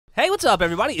Hey, what's up,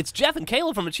 everybody? It's Jeff and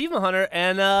Caleb from Achievement Hunter,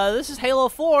 and this is Halo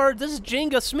 4. This is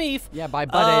Jenga Smeef. Yeah, by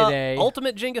Butt Ed.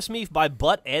 Ultimate Jenga Smeef by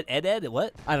Butt Ed.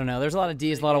 What? I don't know. There's a lot of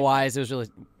D's, a lot of Y's. It was really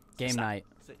game night.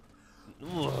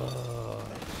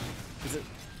 Is it?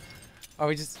 Are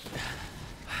we just?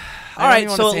 All right,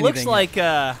 so it looks like.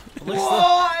 What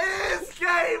is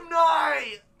game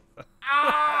night?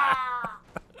 Ah!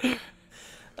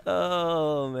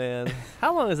 Oh man,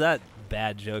 how long has that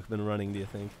bad joke been running? Do you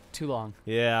think? Too long.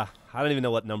 Yeah, I don't even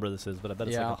know what number this is, but I bet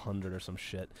it's like 100 or some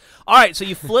shit. All right, so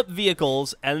you flip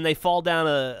vehicles and they fall down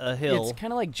a hill. It's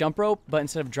kind of like jump rope, but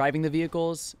instead of driving the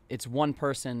vehicles, it's one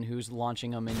person who's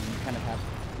launching them, and you kind of have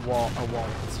a wall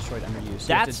that's destroyed under you.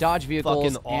 So you have to dodge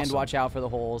vehicles and watch out for the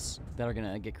holes that are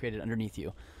gonna get created underneath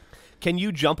you. Can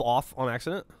you jump off on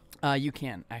accident? You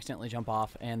can accidentally jump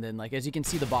off, and then like as you can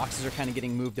see, the boxes are kind of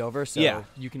getting moved over, so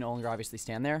you can no longer obviously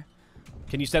stand there.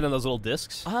 Can you stand on those little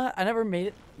discs? I never made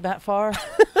it that far,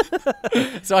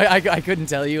 so I couldn't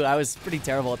tell you. I was pretty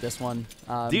terrible at this one.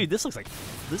 Dude, this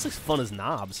looks fun as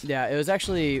knobs. Yeah, it was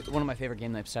actually one of my favorite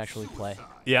game types to actually play.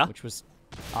 Yeah, which was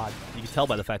odd. You can tell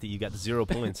by the fact that you got 0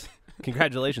 points.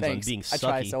 Congratulations on being sucky. I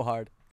tried so hard.